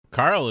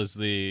Carl is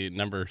the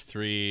number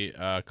 3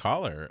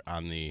 caller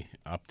on the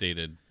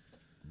updated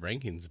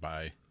rankings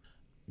by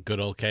good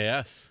old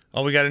KS.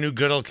 Oh, we got a new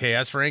good old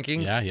KS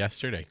rankings? Yeah,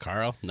 yesterday.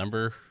 Carl,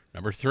 number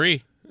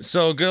 3.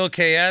 So good old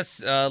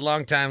KS,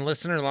 long-time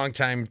listener,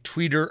 long-time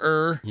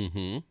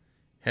tweeter,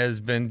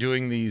 has been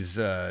doing these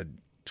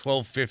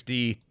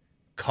 1250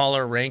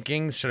 caller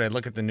rankings. Should I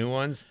look at the new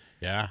ones?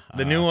 Yeah.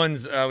 The new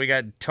ones, we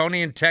got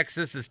Tony in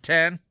Texas is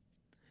 10.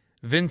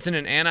 Vincent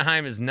in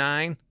Anaheim is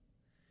 9.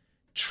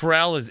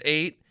 Trell is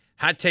 8.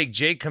 Hot Take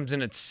Jake comes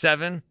in at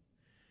 7.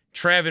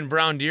 Trav in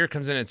Brown Deer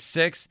comes in at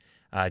 6.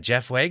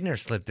 Jeff Wagner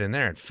slipped in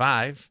there at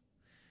 5.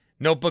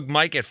 Notebook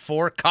Mike at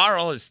 4.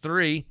 Carl is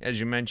 3, as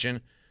you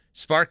mentioned.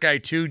 Spark Guy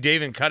 2.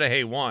 Dave in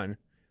Cudahy 1.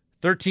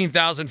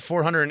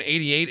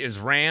 13,488 is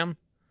Ram.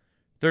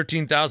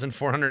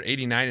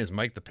 13,489 is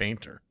Mike the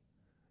Painter.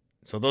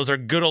 So those are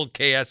good old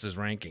KS's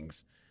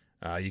rankings.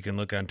 You can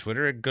look on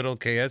Twitter at good old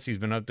KS. He's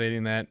been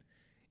updating that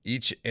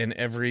each and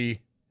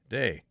every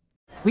day.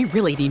 We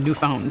really need new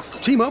phones.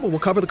 T-Mobile will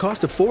cover the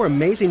cost of 4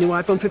 amazing new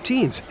iPhone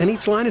 15s, and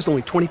each line is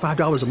only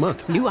 $25 a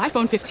month. New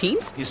iPhone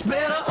 15s? It's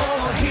better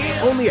over here.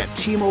 Only at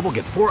T-Mobile,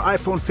 get 4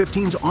 iPhone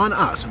 15s on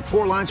us and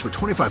 4 lines for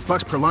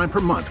 $25 per line per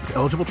month with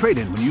eligible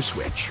trade-in when you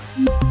switch.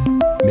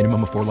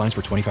 Minimum of 4 lines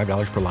for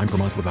 $25 per line per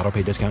month with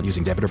autopay discount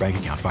using debit or bank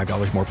account.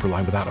 $5 more per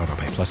line without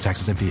autopay, plus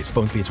taxes and fees.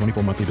 Phone fee at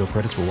 24 monthly bill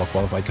credits for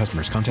well-qualified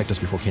customers. Contact us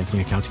before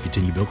canceling account to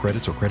continue bill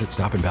credits or credit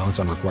stop and balance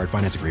on required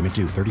finance agreement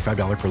due.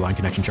 $35 per line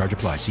connection charge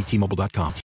applies. See T-Mobile.com.